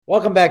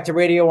Welcome back to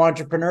Radio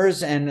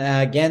Entrepreneurs, and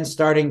again,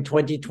 starting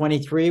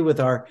 2023 with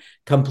our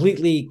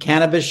completely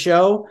cannabis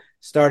show,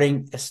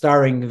 starring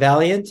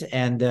Valiant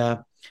and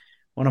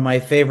one of my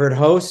favorite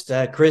hosts,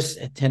 Chris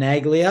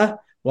Tenaglia.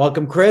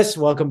 Welcome, Chris.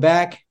 Welcome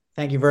back.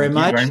 Thank you very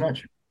much. Thank you very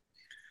much.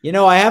 You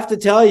know, I have to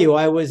tell you,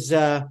 I was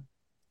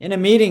in a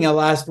meeting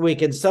last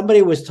week, and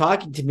somebody was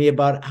talking to me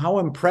about how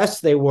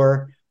impressed they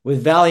were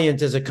with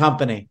Valiant as a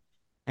company.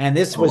 And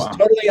this was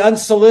totally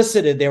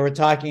unsolicited. They were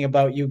talking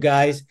about you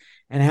guys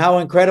and how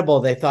incredible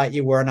they thought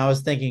you were. And I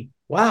was thinking,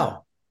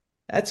 wow,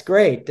 that's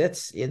great.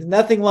 It's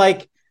nothing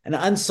like an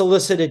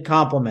unsolicited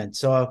compliment.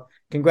 So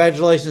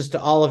congratulations to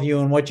all of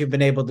you and what you've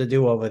been able to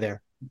do over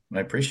there.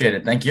 I appreciate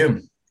it. Thank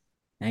you.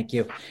 Thank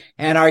you.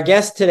 And our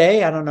guest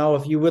today, I don't know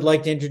if you would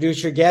like to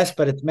introduce your guest,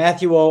 but it's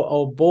Matthew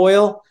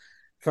O'Boyle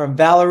from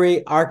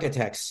Valere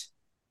Architects.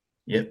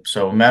 Yep.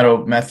 So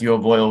Matthew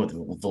O'Boyle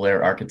with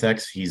Valere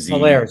Architects. He's the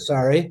Valere,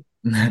 sorry.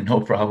 No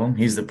problem.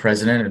 He's the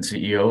president and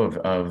CEO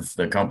of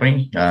the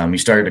company. He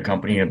started a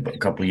company a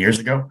couple of years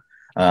ago.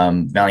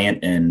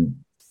 Valiant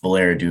and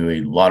Valere do a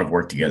lot of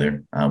work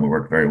together. We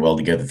work very well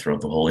together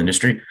throughout the whole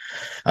industry.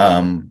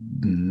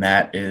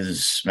 Matthew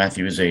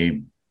is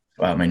a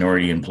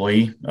minority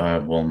employee,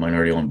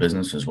 minority-owned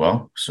business as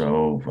well.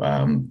 So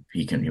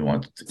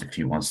if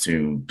he wants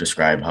to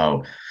describe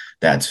how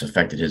that's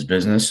affected his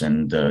business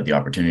and the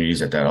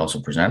opportunities that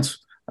also presents,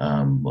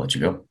 we'll let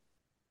you go.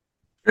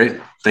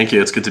 Great. Thank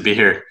you. It's good to be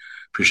here.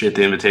 Appreciate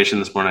the invitation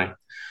this morning.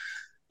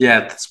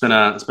 Yeah, it's been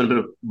a bit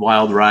of a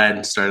wild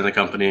ride starting the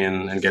company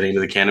and getting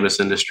into the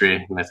cannabis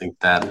industry. And I think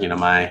that,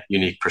 my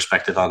unique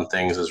perspective on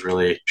things has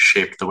really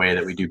shaped the way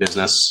that we do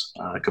business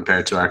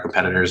compared to our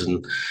competitors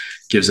and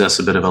gives us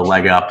a bit of a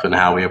leg up in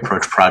how we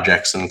approach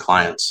projects and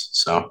clients.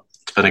 So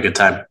it's been a good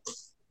time.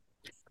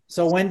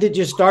 So when did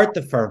you start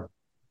the firm?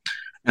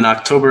 In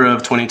October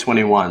of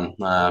 2021,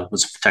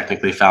 was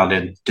technically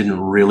founded, didn't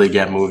really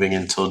get moving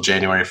until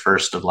January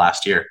 1st of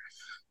last year.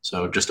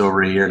 So just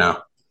over a year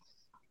now.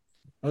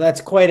 Well, that's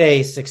quite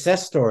a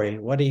success story.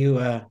 What do you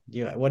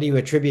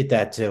attribute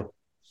that to?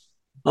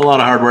 A lot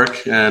of hard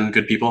work and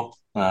good people.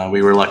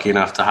 We were lucky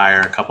enough to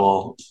hire a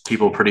couple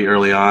people pretty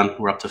early on.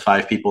 We're up to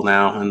 5 people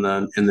now in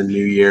the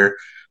new year,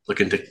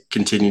 looking to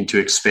continue to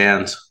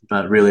expand.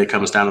 But really, it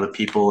comes down to the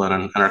people,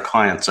 and our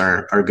clients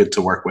are good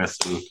to work with,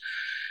 and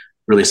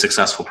really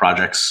successful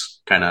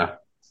projects kind of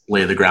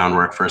lay the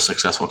groundwork for a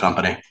successful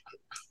company.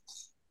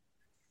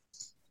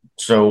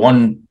 So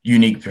one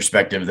unique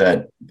perspective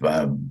that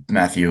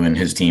Matthew and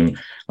his team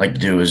like to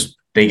do is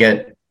they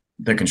get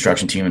the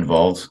construction team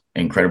involved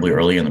incredibly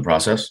early in the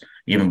process,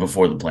 even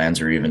before the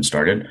plans are even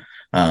started.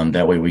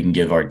 That way we can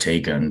give our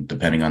take on,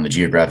 depending on the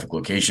geographic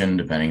location,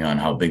 depending on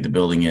how big the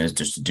building is,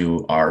 just to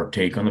do our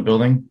take on the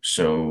building.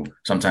 So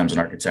sometimes an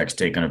architect's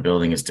take on a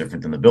building is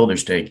different than the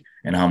builder's take,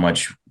 and how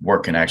much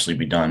work can actually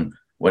be done.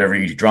 Whatever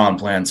you draw on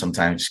plan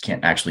sometimes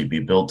can't actually be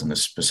built in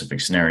this specific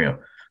scenario.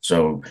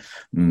 So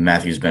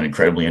Matthew's been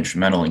incredibly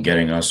instrumental in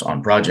getting us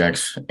on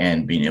projects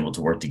and being able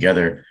to work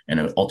together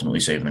and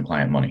ultimately saving the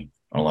client money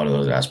on a lot of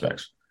those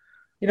aspects.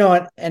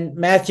 And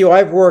Matthew,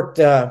 I've worked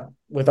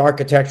with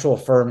architectural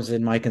firms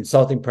in my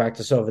consulting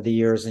practice over the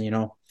years.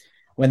 And,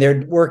 when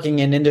they're working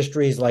in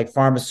industries like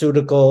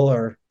pharmaceutical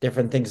or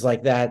different things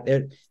like that,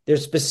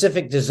 there's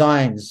specific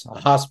designs,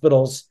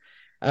 hospitals.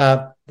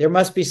 There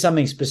must be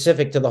something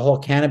specific to the whole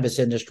cannabis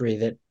industry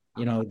that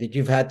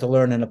you've had to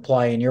learn and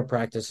apply in your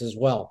practice as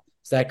well.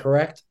 Is that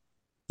correct?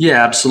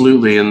 Yeah,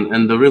 absolutely.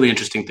 And the really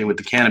interesting thing with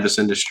the cannabis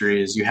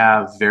industry is you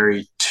have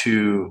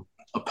two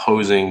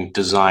opposing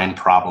design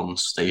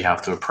problems that you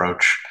have to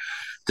approach.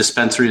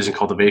 Dispensaries and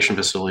cultivation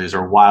facilities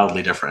are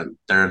wildly different.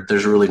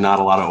 There's really not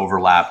a lot of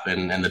overlap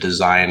in the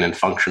design and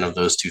function of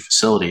those two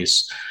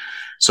facilities.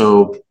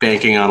 So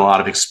banking on a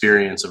lot of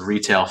experience of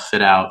retail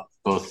fit out,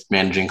 both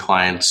managing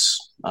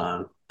clients'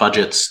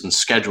 budgets and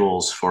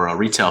schedules for a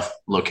retail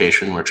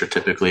location, which are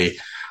typically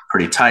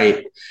pretty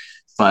tight,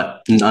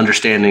 but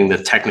understanding the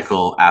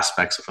technical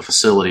aspects of a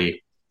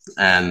facility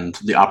and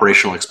the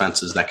operational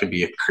expenses that can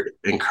be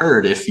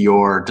incurred if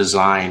your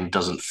design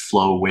doesn't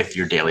flow with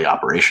your daily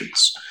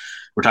operations.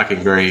 We're talking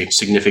a very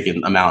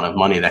significant amount of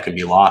money that can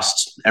be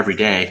lost every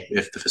day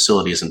if the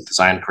facility isn't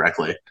designed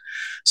correctly.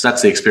 So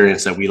that's the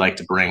experience that we like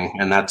to bring.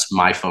 And that's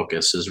my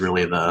focus, is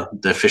really the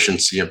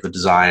efficiency of the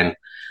design.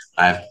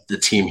 I have the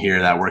team here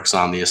that works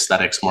on the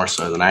aesthetics more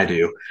so than I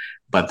do,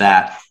 but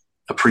that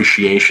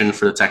appreciation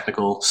for the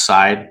technical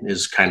side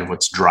is kind of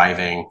what's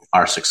driving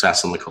our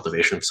success on the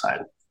cultivation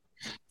side.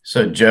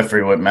 So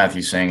Jeffrey, what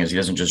Matthew's saying is he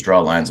doesn't just draw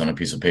lines on a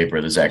piece of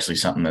paper. There's actually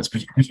something that's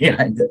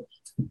behind it.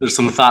 There's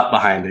some thought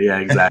behind it. Yeah,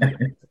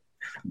 exactly.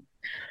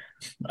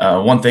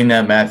 One thing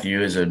that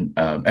Matthew is an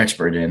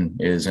expert in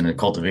is in a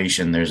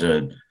cultivation, there's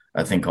a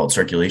thing called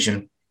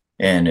circulation,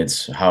 and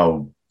it's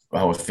how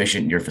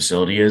efficient your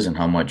facility is and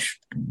how much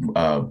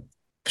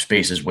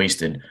space is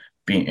wasted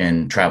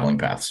in traveling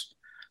paths.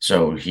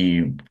 So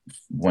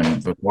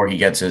before he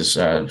gets his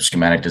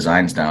schematic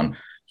designs down,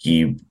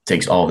 he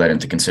takes all of that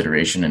into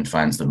consideration and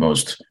finds the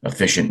most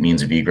efficient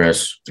means of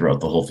egress throughout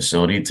the whole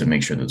facility to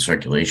make sure that the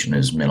circulation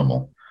is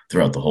minimal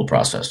throughout the whole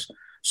process.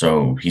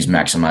 So he's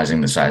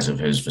maximizing the size of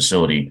his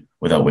facility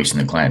without wasting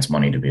the client's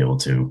money to be able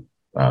to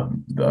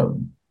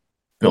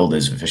build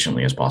as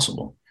efficiently as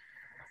possible.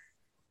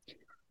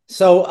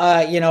 So,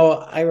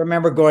 I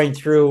remember going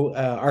through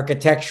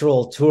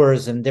architectural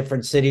tours in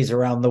different cities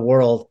around the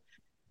world.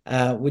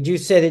 Would you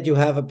say that you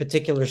have a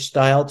particular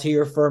style to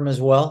your firm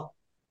as well?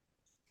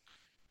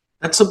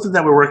 That's something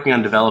that we're working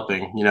on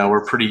developing.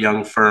 We're a pretty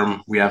young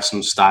firm. We have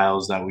some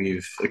styles that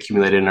we've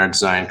accumulated in our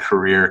design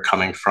career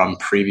coming from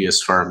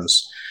previous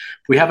firms.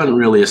 We haven't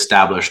really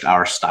established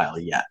our style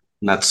yet.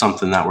 And that's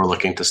something that we're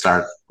looking to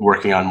start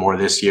working on more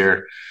this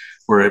year.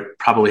 We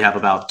probably have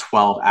about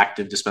 12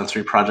 active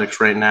dispensary projects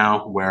right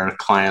now where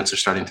clients are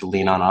starting to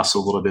lean on us a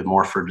little bit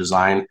more for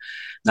design.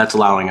 That's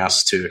allowing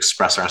us to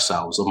express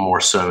ourselves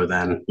more so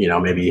than,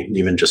 maybe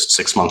even just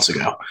 6 months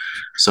ago.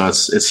 So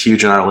it's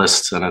huge on our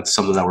list, and it's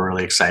something that we're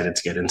really excited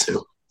to get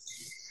into.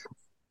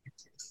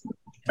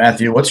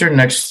 Matthew, what's your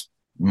next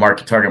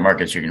target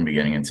markets you're going to be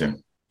getting into?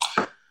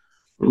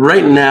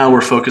 Right now,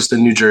 we're focused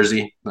in New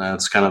Jersey.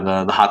 It's kind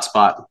of the hot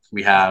spot.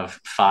 We have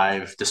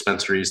 5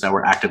 dispensaries that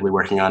we're actively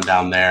working on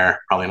down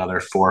there, probably another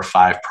 4 or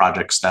 5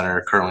 projects that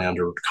are currently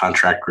under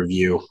contract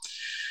review.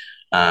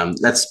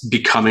 That's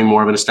becoming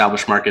more of an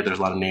established market. There's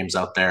a lot of names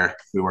out there.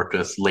 We worked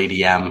with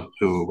Lady M,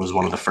 who was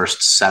one of the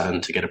first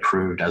 7 to get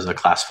approved as a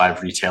Class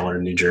 5 retailer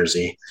in New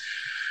Jersey.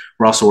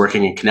 We're also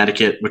working in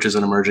Connecticut, which is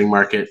an emerging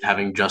market,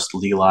 having just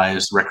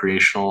legalized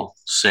recreational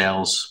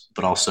sales,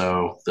 but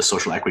also the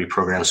social equity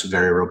program is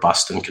very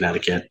robust in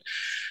Connecticut.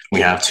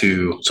 We have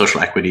 2 social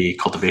equity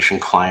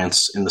cultivation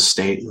clients in the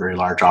state, very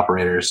large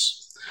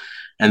operators.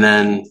 And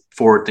then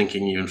forward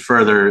thinking even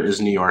further is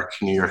New York.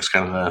 New York's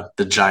kind of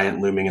the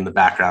giant looming in the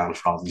background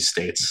for all these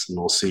states, and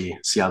we'll see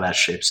how that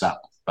shapes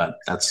up. But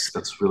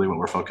that's really what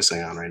we're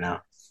focusing on right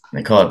now.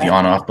 They call it the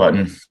on-off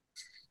button.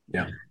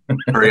 Yeah.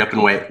 Hurry up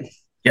and wait.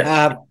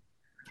 Yeah.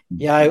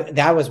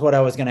 That was what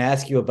I was going to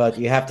ask you about.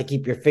 You have to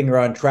keep your finger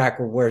on track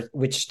of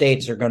which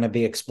states are going to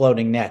be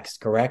exploding next,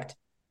 correct?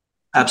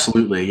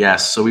 Absolutely,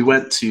 yes. So we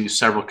went to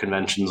several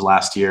conventions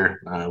last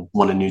year,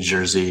 one in New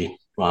Jersey,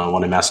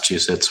 one in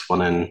Massachusetts,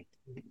 one in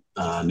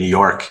New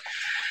York.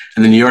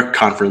 And the New York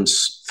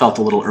conference felt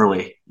a little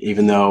early,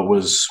 even though it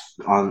was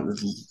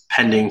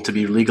pending to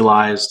be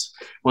legalized.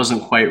 It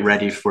wasn't quite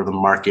ready for the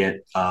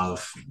market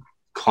of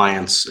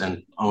clients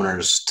and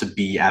owners to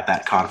be at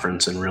that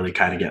conference and really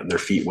kind of getting their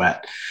feet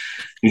wet.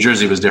 New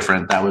Jersey was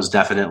different. That was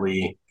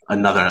definitely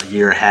another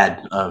year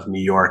ahead of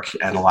New York,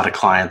 and a lot of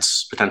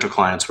potential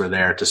clients were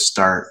there to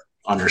start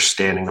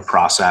understanding the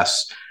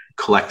process,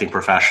 collecting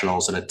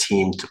professionals and a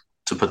team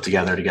to put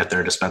together to get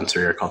their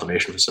dispensary or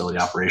cultivation facility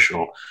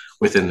operational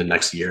within the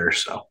next year or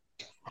so.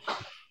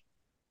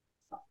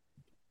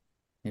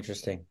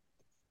 Interesting.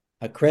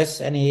 Chris,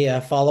 any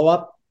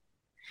follow-up?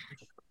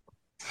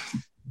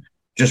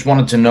 Just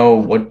wanted to know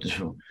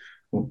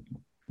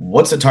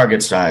what's the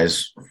target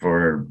size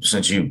for,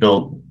 since you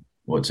built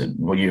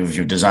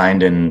you've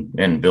designed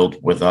and built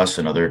with us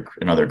and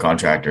other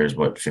contractors,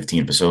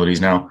 15 facilities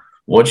now.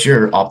 What's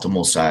your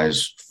optimal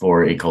size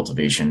for a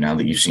cultivation now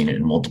that you've seen it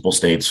in multiple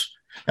states,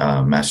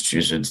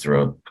 Massachusetts,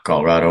 throughout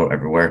Colorado,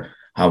 everywhere?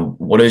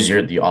 What is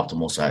the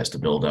optimal size to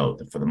build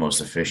out for the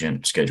most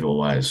efficient, schedule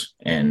wise,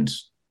 and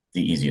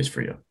the easiest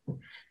for you?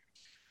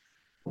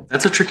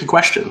 That's a tricky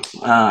question.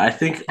 I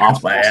think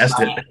that's why I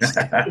asked it.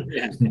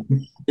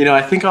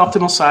 I think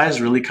optimal size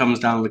really comes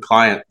down to the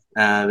client,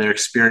 their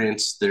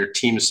experience, their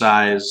team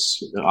size.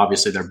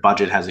 Obviously, their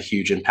budget has a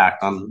huge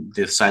impact on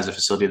the size of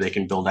facility they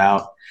can build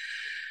out.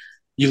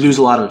 You lose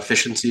a lot of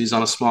efficiencies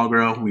on a small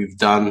grow. We've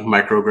done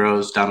micro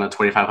grows down to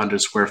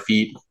 2,500 square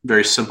feet,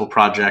 very simple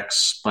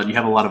projects, but you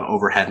have a lot of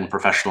overhead and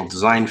professional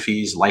design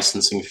fees,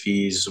 licensing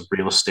fees,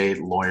 real estate,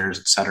 lawyers,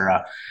 et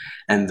cetera.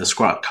 And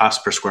the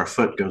cost per square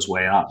foot goes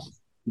way up.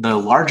 The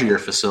larger your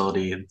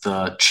facility,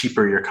 the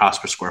cheaper your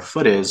cost per square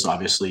foot is.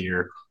 Obviously,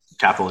 your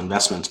capital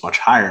investment is much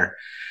higher,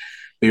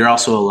 but you're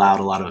also allowed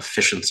a lot of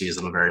efficiencies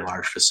in a very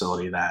large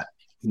facility that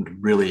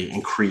really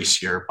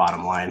increase your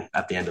bottom line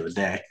at the end of the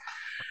day.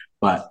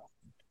 But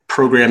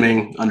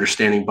programming,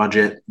 understanding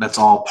budget, that's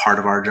all part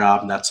of our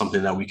job. And that's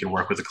something that we can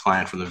work with the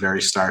client from the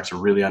very start to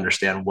really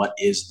understand what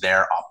is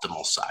their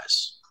optimal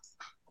size.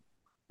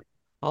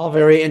 All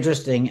very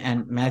interesting.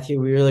 And Matthew,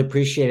 we really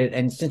appreciate it.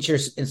 And since you're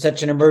in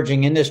such an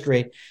emerging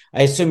industry,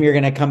 I assume you're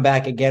going to come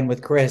back again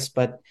with Chris.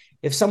 But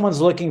if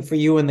someone's looking for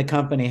you in the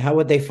company, how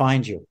would they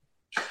find you?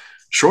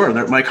 Sure.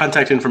 My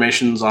contact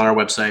information is on our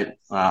website.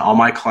 All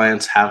my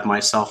clients have my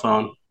cell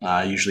phone.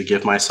 I usually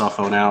give my cell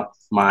phone out.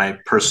 My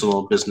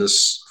personal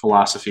business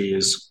philosophy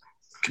is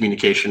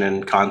communication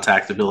and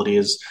contactability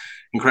is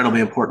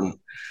incredibly important.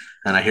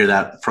 And I hear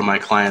that from my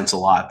clients a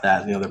lot,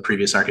 that the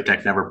previous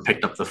architect never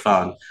picked up the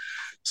phone.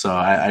 So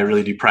I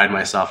really do pride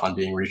myself on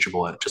being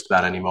reachable at just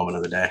about any moment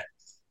of the day.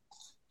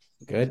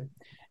 Good.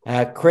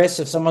 Chris,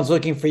 if someone's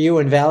looking for you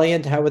in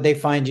Valiant, how would they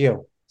find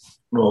you?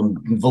 Well,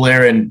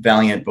 Valere and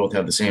Valiant both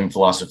have the same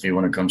philosophy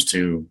when it comes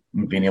to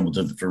being able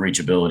for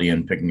reachability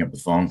and picking up the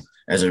phone.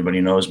 As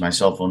everybody knows, my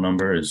cell phone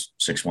number is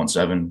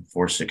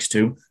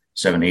 617-462-6900.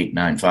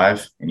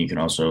 7895. And you can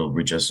also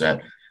reach us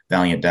at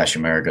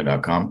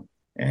valiant-america.com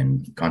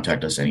and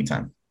contact us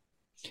anytime.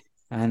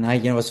 And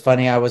it's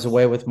funny. I was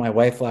away with my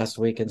wife last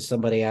week, and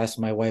somebody asked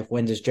my wife,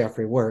 "When does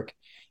Jeffrey work?"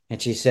 And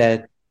she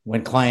said,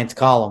 "When clients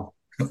call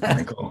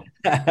him." Cool.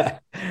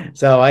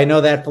 So I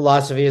know that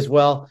philosophy as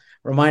well.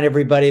 Remind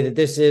everybody that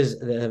this is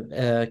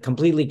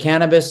Completely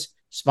Cannabis,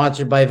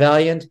 sponsored by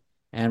Valiant.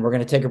 And we're going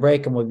to take a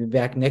break, and we'll be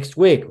back next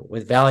week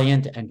with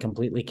Valiant and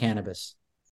Completely Cannabis.